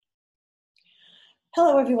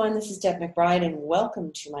Hello, everyone. This is Deb McBride, and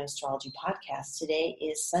welcome to my astrology podcast. Today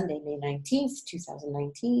is Sunday, May 19th,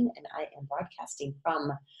 2019, and I am broadcasting from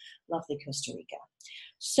lovely Costa Rica.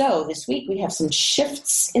 So this week we have some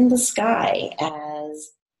shifts in the sky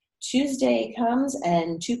as Tuesday comes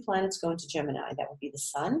and two planets go into Gemini. That will be the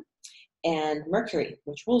Sun and Mercury,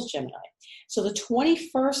 which rules Gemini. So the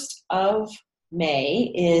 21st of May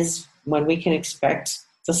is when we can expect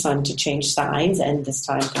the Sun to change signs, and this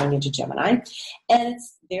time going into Gemini. And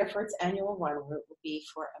it's there for its annual run, where it will be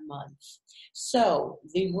for a month. So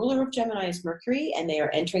the ruler of Gemini is Mercury, and they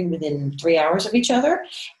are entering within 3 hours of each other.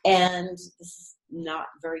 And this is not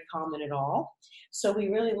very common at all. So we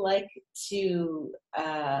really like to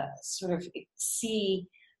sort of see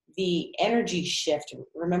the energy shift.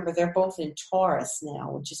 Remember, they're both in Taurus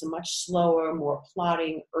now, which is a much slower, more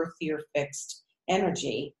plodding, earthier, fixed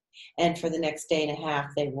energy. And for the next day and a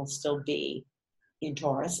half, they will still be in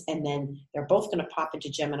Taurus. And then they're both going to pop into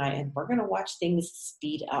Gemini, and we're going to watch things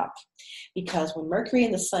speed up. Because when Mercury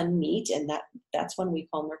and the Sun meet, and that's when we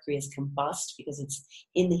call Mercury as combust, because it's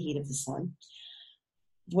in the heat of the Sun.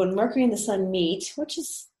 When Mercury and the Sun meet, which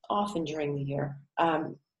is often during the year,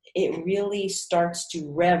 it really starts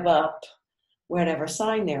to rev up whatever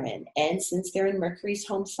sign they're in. And since they're in Mercury's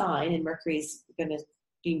home sign, and Mercury's going to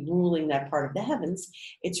be ruling that part of the heavens,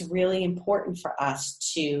 it's really important for us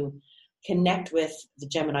to connect with the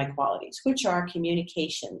Gemini qualities, which are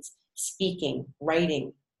communications, speaking,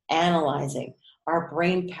 writing, analyzing, our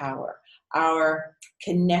brain power, our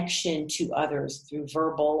connection to others through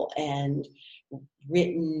verbal and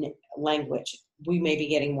written language. We may be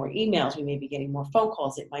getting more emails, we may be getting more phone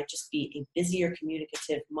calls. It might just be a busier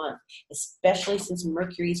communicative month, especially since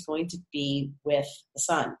Mercury is going to be with the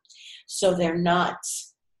Sun. So they're not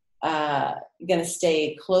going to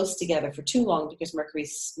stay close together for too long, because Mercury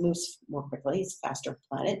moves more quickly. It's a faster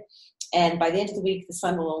planet. And by the end of the week, the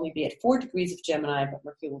Sun will only be at 4 degrees of Gemini, but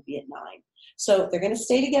Mercury will be at 9. So they're going to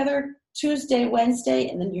stay together Tuesday, Wednesday,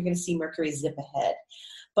 and then you're going to see Mercury zip ahead.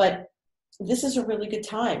 But this is a really good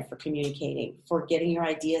time for communicating, for getting your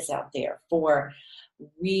ideas out there, for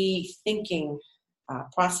rethinking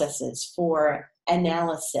processes, for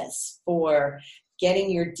analysis, for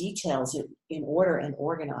getting your details in order and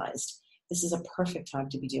organized. This is a perfect time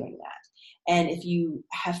to be doing that. And if you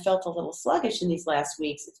have felt a little sluggish in these last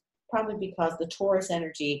weeks, it's probably because the Taurus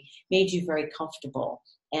energy made you very comfortable.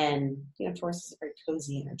 And, Taurus is a very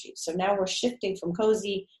cozy energy. So now we're shifting from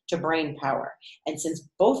cozy to brain power. And since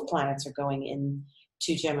both planets are going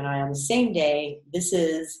into Gemini on the same day, this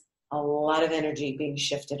is a lot of energy being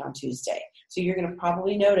shifted on Tuesday. So you're going to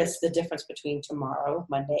probably notice the difference between tomorrow,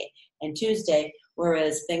 Monday, and Tuesday,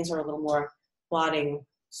 whereas things are a little more plodding,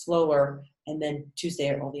 slower, and then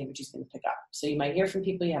Tuesday all the energy is going to pick up. So you might hear from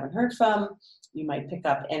people you haven't heard from. You might pick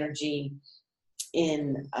up energy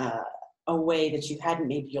in a way that you hadn't.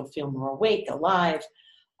 Maybe you'll feel more awake, alive,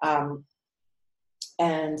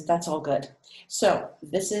 and that's all good. So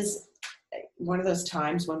this is one of those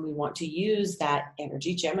times when we want to use that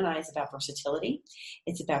energy. Gemini is about versatility.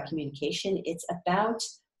 It's about communication. It's about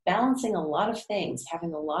balancing a lot of things,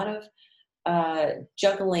 having a lot of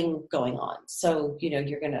juggling going on. So,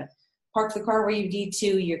 you're going to park the car where you need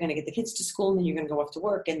to, you're going to get the kids to school, and then you're going to go off to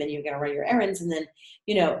work, and then you're going to run your errands. And then,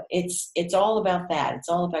 it's all about that. It's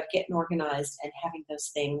all about getting organized and having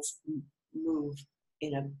those things move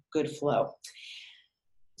in a good flow.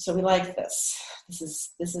 So we like this. This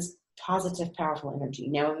is positive, powerful energy.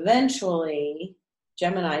 Now, eventually,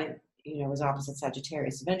 Gemini, is opposite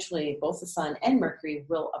Sagittarius. Eventually, both the Sun and Mercury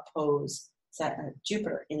will oppose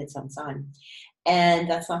Jupiter in its own sign. And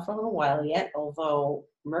that's not for a little while yet, although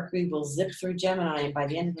Mercury will zip through Gemini, and by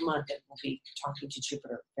the end of the month, it will be talking to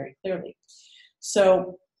Jupiter very clearly.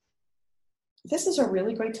 So this is a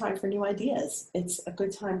really great time for new ideas. It's a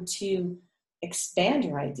good time to expand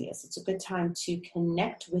your ideas. It's a good time to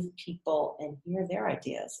connect with people and hear their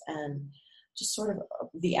ideas, and just sort of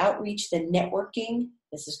the outreach, the networking.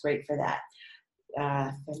 This is great for that.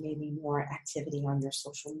 There may be more activity on your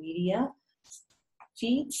social media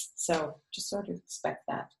feeds, so just sort of expect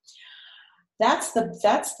that. That's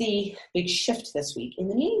the big shift this week. In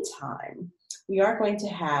the meantime, we are going to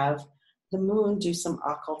have the moon do some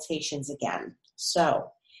occultations again.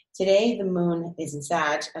 So today the moon is in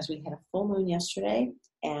Sag, as we had a full moon yesterday,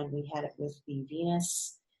 and we had it with the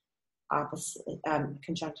Venus opposite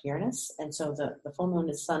conjunct Uranus, and so the full moon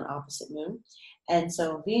is Sun opposite moon, and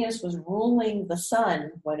so Venus was ruling the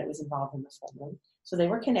Sun when it was involved in the full moon. So they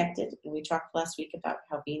were connected, and we talked last week about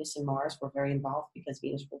how Venus and Mars were very involved because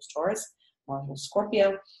Venus rules Taurus, Mars rules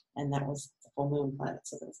Scorpio, and that was the full moon planet.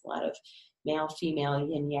 So there was a lot of male, female,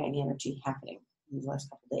 yin-yang energy happening these last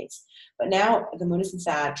couple of days. But now the moon is in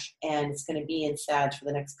Sag, and it's going to be in Sag for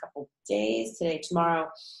the next couple of days, today, tomorrow.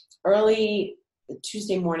 Early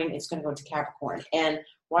Tuesday morning, it's going to go into Capricorn. And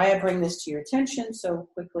why I bring this to your attention so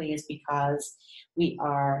quickly is because we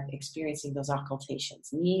are experiencing those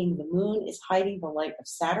occultations, meaning the moon is hiding the light of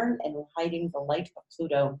Saturn and hiding the light of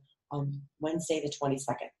Pluto on Wednesday the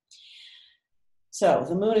 22nd. So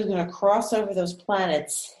the moon is going to cross over those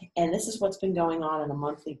planets, and this is what's been going on a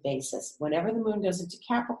monthly basis. Whenever the moon goes into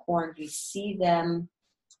Capricorn, we see them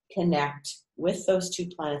connect with those two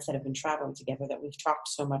planets that have been traveling together that we've talked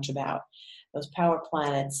so much about, those power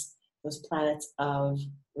planets, those planets of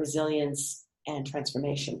resilience and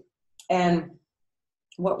transformation. And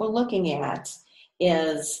what we're looking at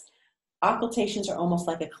is occultations are almost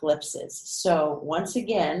like eclipses. So once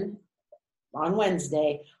again, on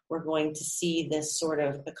Wednesday, we're going to see this sort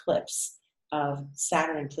of eclipse of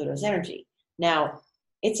Saturn and Pluto's energy. Now,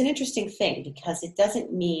 it's an interesting thing because it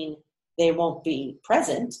doesn't mean they won't be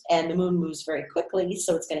present, and the moon moves very quickly,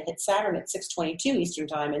 so it's going to hit Saturn at 6:22 Eastern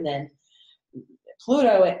time, and then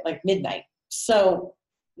Pluto at like midnight. So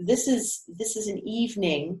this is an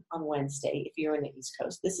evening on Wednesday, if you're in the East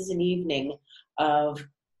Coast. This is an evening of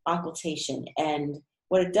occultation, and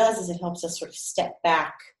what it does is it helps us sort of step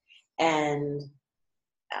back and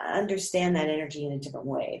understand that energy in a different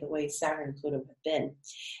way, the way Saturn and Pluto have been,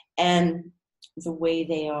 and the way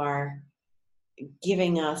they are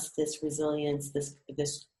giving us this resilience,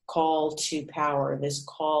 this call to power, this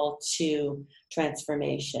call to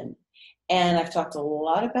transformation. And I've talked a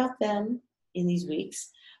lot about them in these weeks,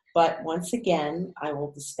 but once again, I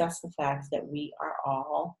will discuss the fact that we are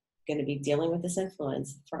all going to be dealing with this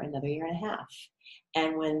influence for another year and a half.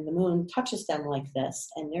 And when the moon touches them like this,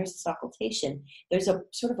 and there's this occultation, there's a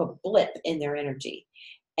sort of a blip in their energy.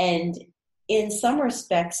 And in some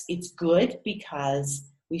respects, it's good because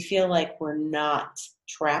we feel like we're not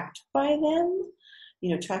trapped by them,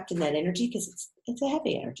 trapped in that energy, because it's a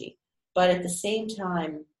heavy energy. But at the same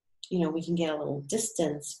time, we can get a little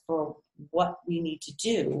distance for what we need to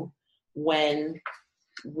do when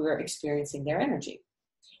we're experiencing their energy,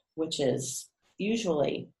 which is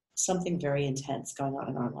usually something very intense going on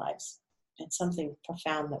in our lives and something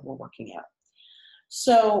profound that we're working out.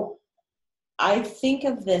 So I think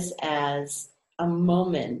of this as a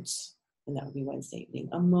moment, and that would be Wednesday evening,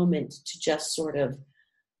 a moment to just sort of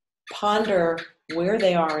ponder where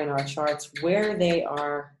they are in our charts, where they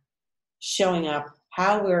are showing up,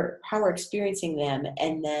 how we're experiencing them,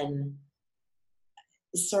 and then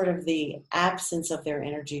sort of the absence of their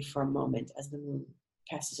energy for a moment as the moon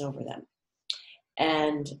passes over them.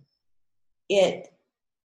 And it,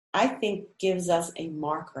 I think, gives us a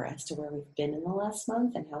marker as to where we've been in the last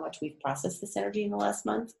month and how much we've processed this energy in the last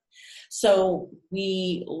month. So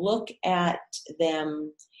we look at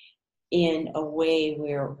them in a way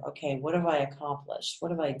where, okay, what have I accomplished?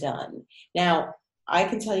 What have I done? Now, I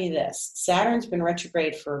can tell you this. Saturn's been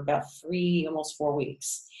retrograde for about 3, almost 4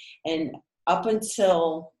 weeks. And up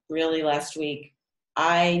until really last week,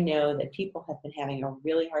 I know that people have been having a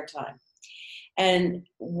really hard time. And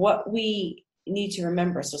what we need to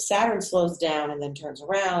remember, so Saturn slows down and then turns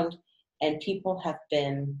around, and people have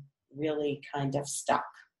been really kind of stuck.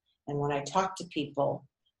 And when I talk to people,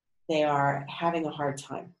 they are having a hard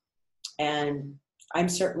time. And I'm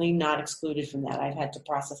certainly not excluded from that. I've had to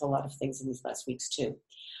process a lot of things in these last weeks too.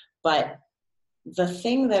 But the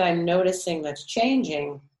thing that I'm noticing that's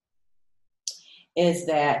changing is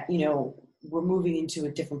that, we're moving into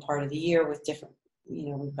a different part of the year with different,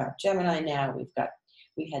 we've got Gemini now,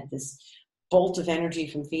 we had this bolt of energy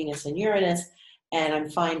from Venus and Uranus, and I'm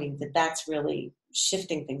finding that that's really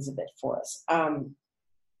shifting things a bit for us.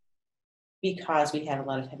 Because we had a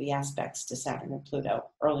lot of heavy aspects to Saturn and Pluto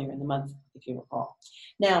earlier in the month, if you recall.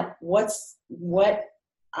 Now, what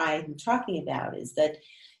I'm talking about is that,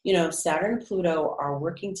 Saturn and Pluto are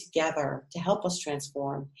working together to help us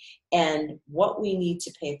transform. And what we need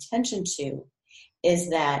to pay attention to is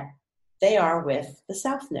that they are with the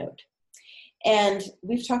South Node. And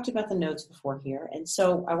we've talked about the nodes before here. And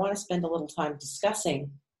so I want to spend a little time discussing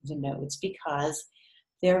the nodes because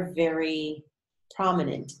they're very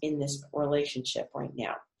prominent in this relationship right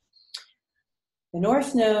now. The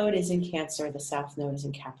North Node is in Cancer. The South Node is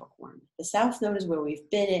in Capricorn. The South Node is where we've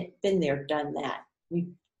been there, done that.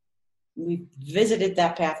 We've visited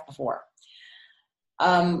that path before.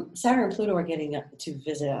 Saturn and Pluto are getting us to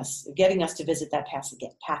visit that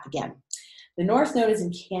path again. The North Node is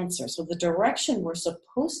in Cancer, so the direction we're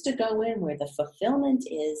supposed to go in, where the fulfillment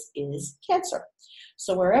is Cancer.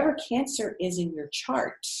 So wherever Cancer is in your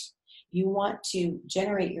chart, you want to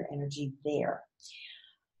generate your energy there.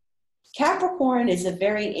 Capricorn is a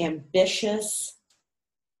very ambitious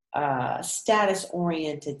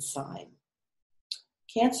status-oriented sign.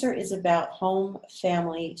 Cancer is about home,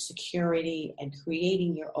 family, security, and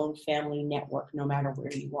creating your own family network no matter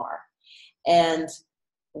where you are. And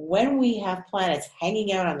when we have planets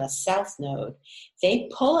hanging out on the south node, they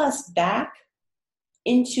pull us back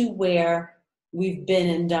into where we've been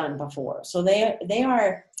and done before. So they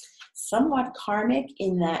are somewhat karmic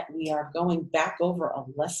in that we are going back over a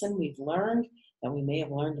lesson we've learned that we may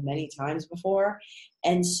have learned many times before.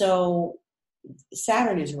 And so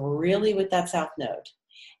Saturn is really with that south node.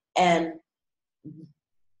 And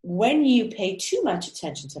when you pay too much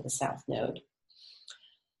attention to the south node,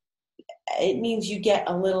 it means you get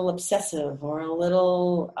a little obsessive or a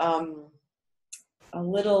little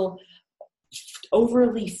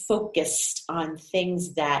overly focused on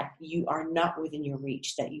things that you are not within your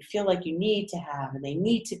reach, that you feel like you need to have, and they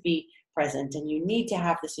need to be present, and you need to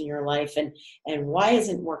have this in your life, and why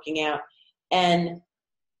isn't it working out? And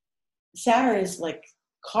Saturn is like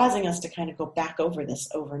causing us to kind of go back over this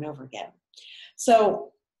over and over again.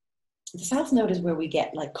 So the south node is where we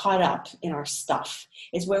get like caught up in our stuff.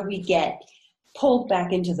 It's where we get pulled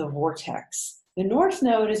back into the vortex. The north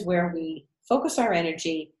node is where we focus our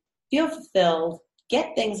energy, feel fulfilled,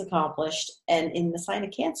 get things accomplished. And in the sign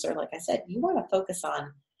of Cancer, like I said, you want to focus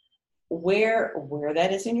on where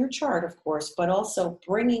that is in your chart, of course, but also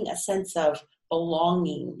bringing a sense of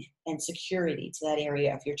belonging and security to that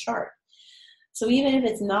area of your chart. So even if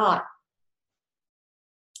it's not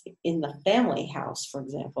in the family house, for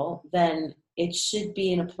example, then it should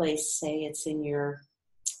be in a place, say it's in your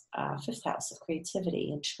fifth house of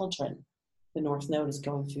creativity and children. The north node is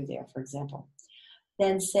going through there, for example.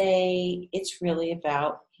 Then say it's really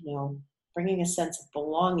about, bringing a sense of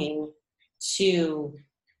belonging to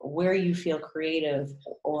where you feel creative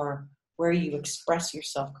or where you express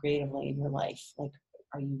yourself creatively in your life. Like,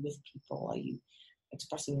 are you with people? Are you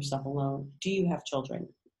expressing yourself alone? Do you have children?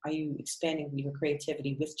 Are you expanding your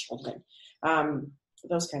creativity with children?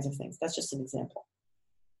 Those kinds of things. That's just an example.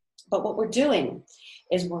 But what we're doing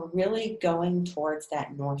is we're really going towards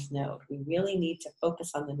that north node. We really need to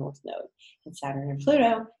focus on the north node. And Saturn and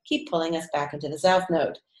Pluto keep pulling us back into the south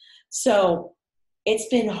node. So it's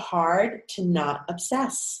been hard to not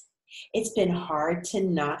obsess. It's been hard to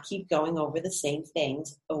not keep going over the same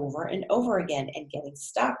things over and over again and getting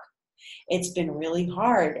stuck. It's been really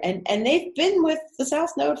hard. And they've been with the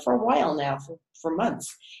south node for a while now, for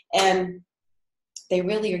months. And they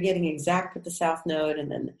really are getting exact with the south node. And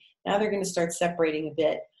then now they're going to start separating a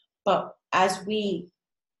bit. But as we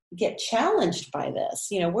get challenged by this,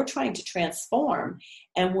 we're trying to transform.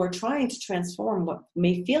 And we're trying to transform what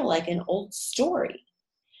may feel like an old story.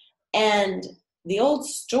 And the old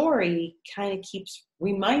story kind of keeps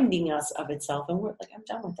reminding us of itself, and we're like, I'm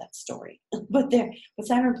done with that story. but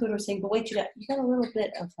Saturn and Pluto are saying, but wait, you got a little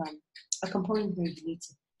bit of a component here you need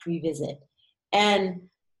to revisit. And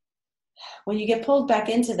when you get pulled back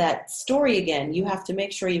into that story again, you have to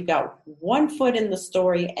make sure you've got one foot in the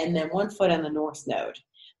story and then one foot on the north node.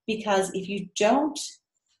 Because if you don't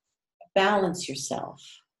balance yourself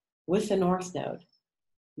with the north node,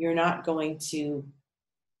 you're not going to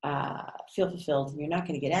feel fulfilled, and you're not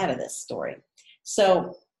going to get out of this story.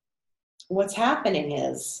 So what's happening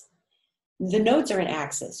is the nodes are in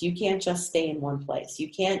axis. You can't just stay in one place. You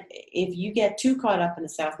can't, if you get too caught up in the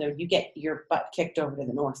south node, you get your butt kicked over to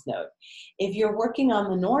the north node. If you're working on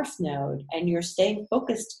the north node and you're staying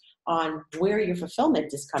focused on where your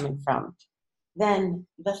fulfillment is coming from, then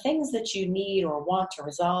the things that you need or want to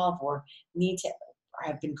resolve or need to or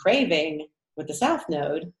have been craving with the south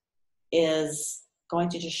node is going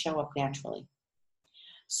to just show up naturally.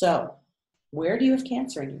 So where do you have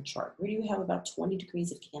Cancer in your chart? Where do you have about 20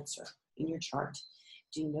 degrees of Cancer in your chart?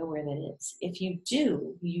 Do you know where that is? If you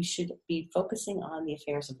do, you should be focusing on the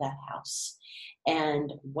affairs of that house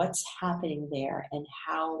and what's happening there and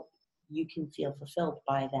how you can feel fulfilled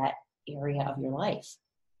by that area of your life.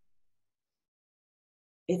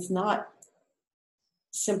 It's not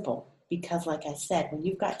simple because, like I said, when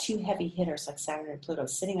you've got two heavy hitters like Saturn and Pluto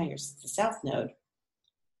sitting on the south node,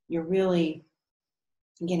 you're really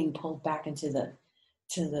getting pulled back into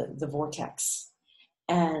the vortex.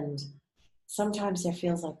 And sometimes there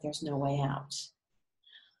feels like there's no way out.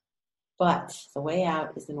 But the way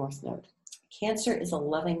out is the north node. Cancer is a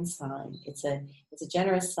loving sign. It's a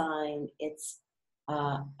generous sign. It's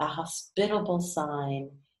a hospitable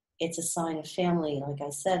sign. It's a sign of family, like I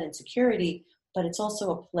said, and security, but it's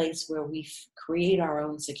also a place where we create our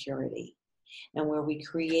own security and where we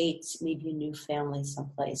create maybe a new family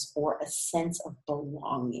someplace or a sense of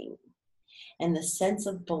belonging. And the sense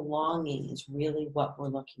of belonging is really what we're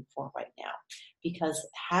looking for right now, because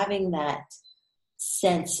having that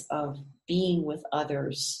sense of being with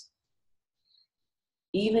others,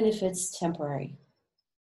 even if it's temporary.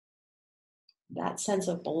 That sense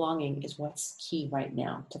of belonging is what's key right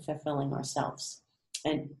now to fulfilling ourselves.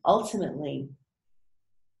 And ultimately,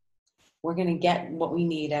 we're going to get what we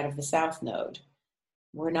need out of the South Node.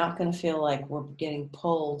 We're not going to feel like we're getting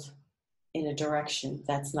pulled in a direction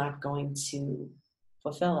that's not going to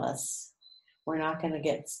fulfill us. We're not going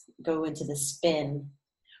to go into the spin.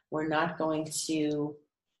 We're not going to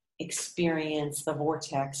experience the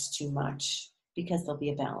vortex too much because there'll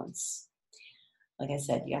be a balance. Like I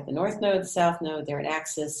said, you got the North Node, the South Node, they're an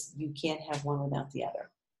axis. You can't have one without the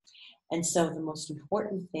other. And so the most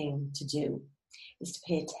important thing to do is to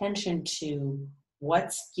pay attention to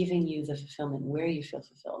what's giving you the fulfillment, where you feel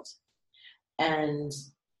fulfilled. And,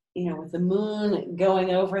 with the moon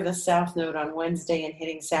going over the South Node on Wednesday and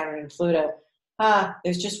hitting Saturn and Pluto,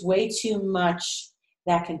 there's just way too much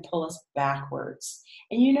that can pull us backwards.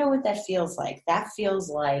 And you know what that feels like? That feels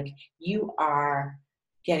like you are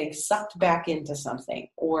getting sucked back into something,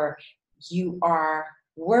 or you are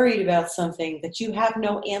worried about something that you have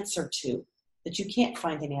no answer to, that you can't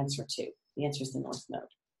find an answer to. The answer is the North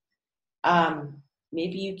Node.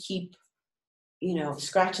 Maybe you keep,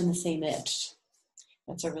 scratching the same itch.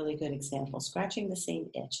 That's a really good example. Scratching the same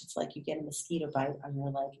itch. It's like you get a mosquito bite on your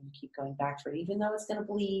leg and you keep going back for it, even though it's going to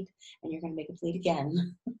bleed and you're going to make it bleed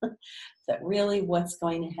again. That really what's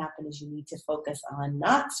going to happen is you need to focus on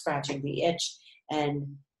not scratching the itch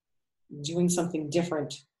and doing something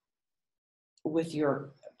different with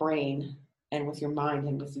your brain and with your mind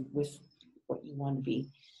and with what you want to be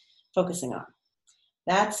focusing on.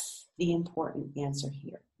 That's the important answer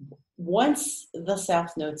here. Once the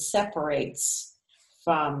South Node separates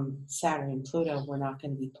from Saturn and Pluto, we're not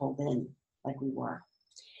going to be pulled in like we were.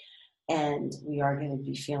 And we are going to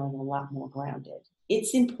be feeling a lot more grounded.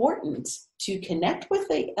 It's important to connect with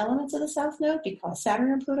the elements of the South Node because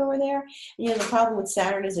Saturn and Pluto are there. And, the problem with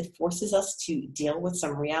Saturn is it forces us to deal with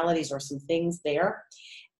some realities or some things there.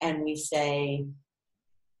 And we say,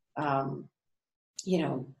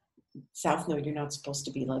 South Node, you're not supposed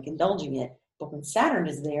to be like indulging it. But when Saturn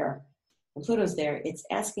is there and Pluto's there, it's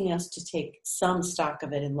asking us to take some stock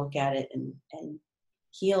of it and look at it and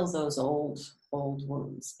heal those old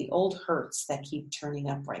wounds, the old hurts that keep turning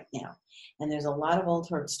up right now. And there's a lot of old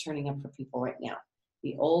hurts turning up for people right now.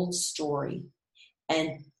 The old story.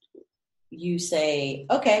 And you say,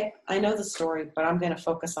 okay, I know the story, but I'm going to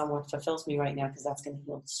focus on what fulfills me right now because that's going to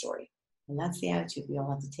heal the story. And that's the attitude we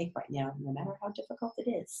all have to take right now, no matter how difficult it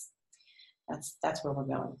is. That's where we're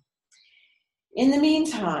going. In the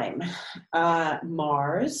meantime,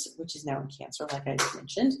 Mars, which is now in Cancer, like I just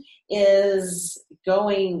mentioned, is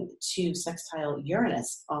going to sextile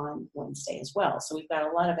Uranus on Wednesday as well. So we've got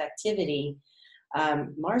a lot of activity.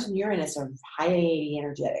 Mars and Uranus are highly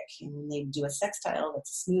energetic. And when they do a sextile,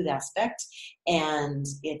 it's a smooth aspect, and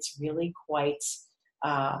it's really quite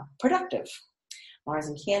productive. Mars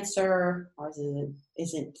in Cancer, Mars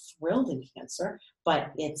isn't thrilled in Cancer,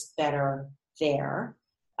 but it's better there.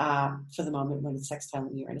 For the moment when it's sextile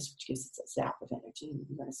in Uranus, which gives it a zap of energy, and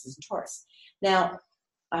Uranus is in Taurus. Now,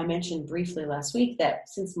 I mentioned briefly last week that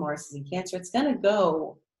since Mars is in Cancer, it's going to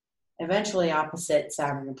go eventually opposite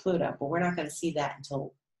Saturn and Pluto, but we're not going to see that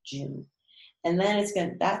until June. And then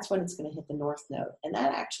that's when it's going to hit the North Node. And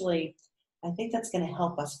that actually, I think that's going to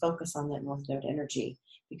help us focus on that North Node energy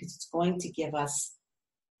because it's going to give us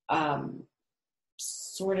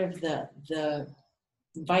sort of the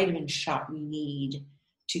vitamin shot we need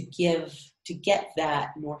to get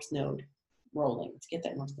that North Node rolling, to get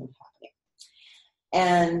that North Node happening.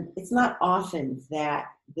 And it's not often that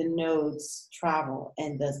the nodes travel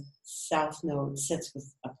and the South Node sits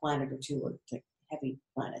with a planet or two or heavy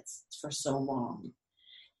planets for so long.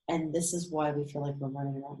 And this is why we feel like we're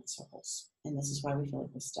running around in circles. And this is why we feel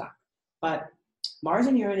like we're stuck. But Mars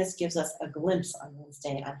and Uranus gives us a glimpse on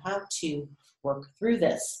Wednesday on how to work through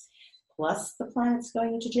this. Plus the planets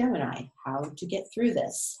going into Gemini, how to get through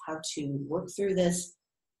this, how to work through this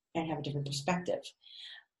and have a different perspective.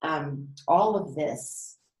 All of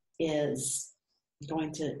this is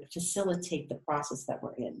going to facilitate the process that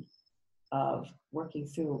we're in of working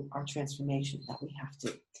through our transformation that we have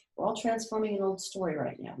to. We're all transforming an old story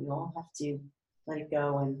right now. We all have to let it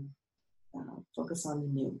go and focus on the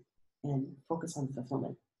new and focus on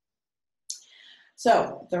fulfillment.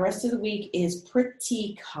 So the rest of the week is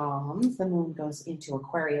pretty calm. The moon goes into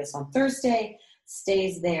Aquarius on Thursday,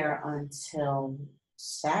 stays there until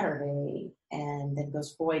Saturday, and then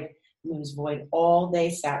goes void. The moon is void all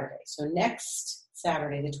day Saturday. So next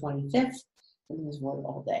Saturday, the 25th, the moon is void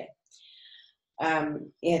all day.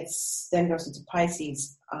 It's then goes into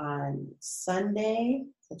Pisces on Sunday,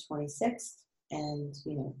 the 26th, and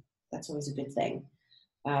that's always a good thing.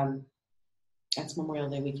 That's Memorial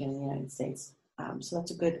Day weekend in the United States, so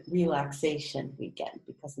that's a good relaxation weekend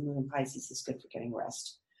because the moon in Pisces is good for getting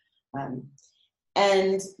rest.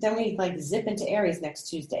 And then we zip into Aries next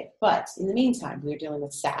Tuesday. But in the meantime, we're dealing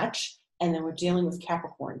with Sag, and then we're dealing with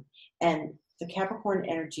Capricorn, and the Capricorn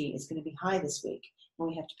energy is going to be high this week, and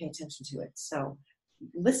we have to pay attention to it. So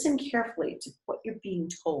listen carefully to what you're being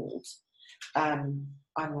told on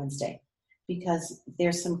Wednesday, because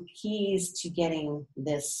there's some keys to getting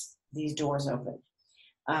these doors open.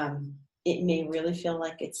 It may really feel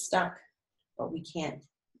like it's stuck, but we can't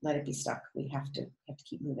let it be stuck. We have to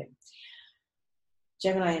keep moving.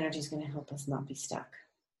 Gemini energy is going to help us not be stuck.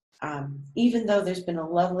 Even though there's been a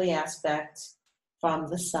lovely aspect from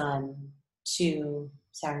the Sun to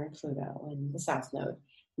Saturn and Pluto in the South Node,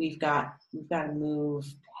 we've got to move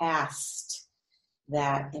past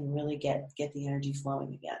that and really get the energy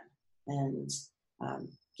flowing again, and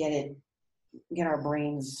get our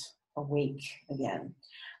brains awake again.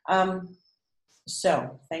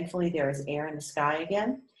 So thankfully there is air in the sky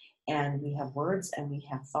again, and we have words, and we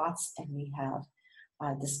have thoughts, and we have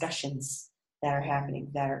discussions that are happening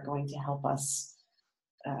that are going to help us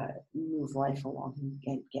move life along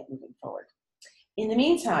and get moving forward. In the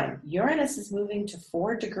meantime, Uranus is moving to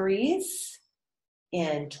 4 degrees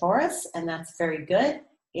in Taurus, and that's very good.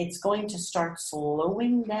 It's going to start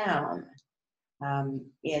slowing down.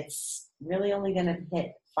 It's really only going to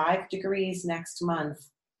hit 5 degrees next month,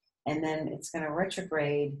 and then it's going to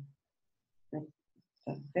retrograde at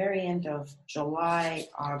the very end of July,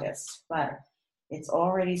 August. But it's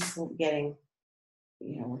already getting,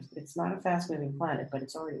 it's not a fast-moving planet, but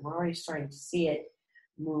we're already starting to see it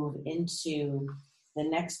move into the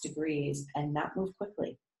next degrees and not move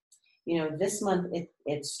quickly. This month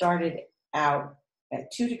it started out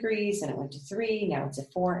at 2 degrees, and it went to 3. Now it's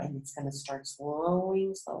at 4, and it's going to start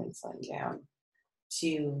slowing down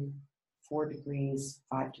to 4 degrees,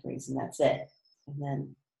 5 degrees, and that's it. And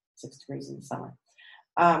then 6 degrees in the summer.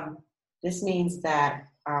 This means that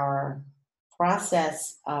our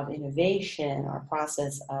process of innovation, our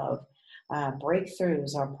process of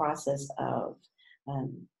breakthroughs, our process of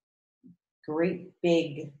great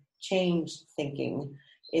big change thinking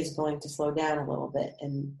is going to slow down a little bit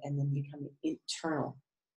and then become internal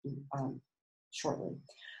shortly.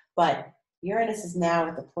 But Uranus is now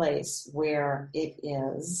at the place where it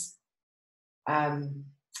is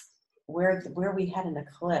where we had an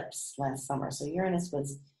eclipse last summer. So Uranus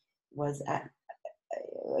was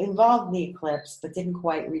involved in the eclipse, but didn't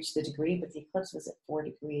quite reach the degree. But the eclipse was at 4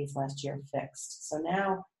 degrees last year fixed. So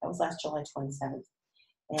now, that was last July 27th.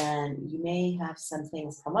 And you may have some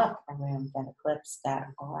things come up around that eclipse that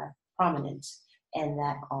are prominent and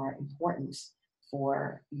that are important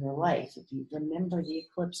for your life. If you remember the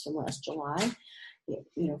eclipse from last July,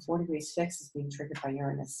 4 degrees fixed is being triggered by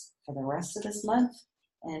Uranus for the rest of this month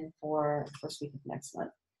and for the first week of next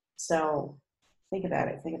month. So think about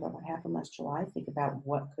it. Think about what happened last July. Think about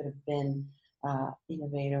what could have been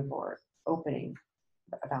innovative or opening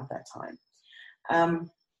about that time.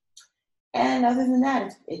 And other than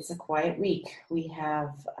that, it's a quiet week. We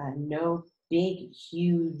have no big,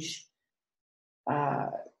 huge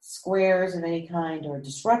squares of any kind or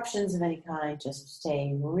disruptions of any kind. Just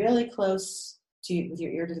staying really close with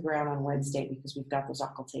your ear to the ground on Wednesday, because we've got those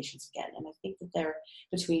occultations again. And I think that they're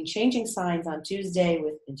between changing signs on Tuesday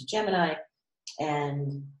into Gemini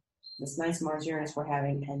and this nice Mars-Uranus we're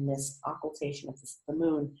having, and this occultation of the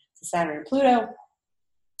moon to Saturn and Pluto,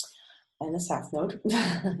 and the South Node,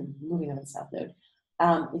 moving on to the South Node.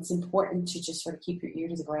 It's important to just sort of keep your ear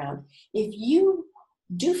to the ground. If you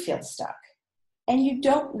do feel stuck and you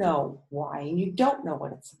don't know why and you don't know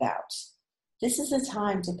what it's about, this is the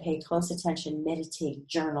time to pay close attention, meditate,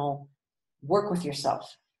 journal, work with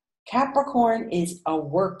yourself. Capricorn is a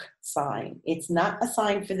work sign. It's not a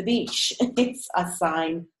sign for the beach. It's a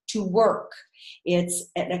sign to work.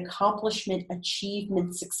 It's an accomplishment,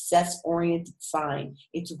 achievement, success-oriented sign.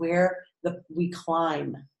 It's where we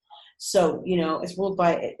climb. So, it's ruled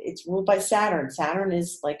by Saturn. Saturn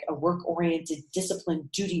is like a work-oriented,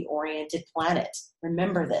 disciplined, duty-oriented planet.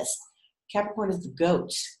 Remember this. Capricorn is the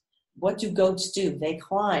goat. What do goats do? They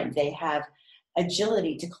climb. They have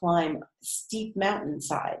agility to climb steep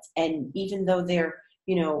mountainsides. And even though they're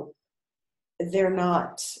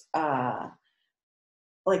not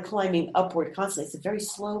like climbing upward constantly, it's a very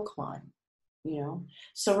slow climb,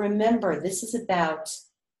 So remember, this is about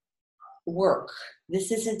work.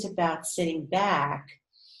 This isn't about sitting back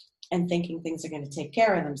and thinking things are going to take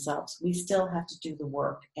care of themselves. We still have to do the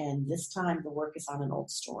work, and this time the work is on an old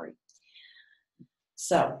story.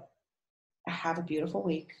 So have a beautiful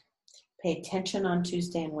week. Pay attention on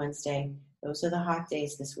Tuesday and Wednesday. Those are the hot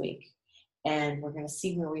days this week. And we're going to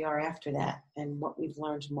see where we are after that and what we've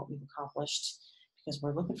learned and what we've accomplished, because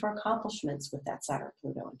we're looking for accomplishments with that Saturn,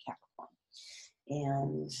 Pluto, and Capricorn.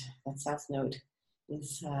 And that South Node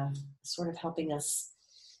is sort of helping us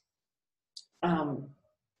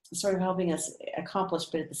accomplish,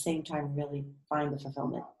 but at the same time really find the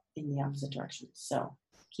fulfillment in the opposite direction. So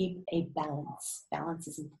keep a balance. Balance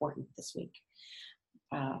is important this week.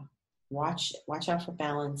 Watch out for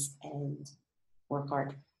balance and work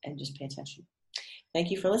hard and just pay attention. Thank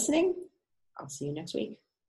you for listening. I'll see you next week.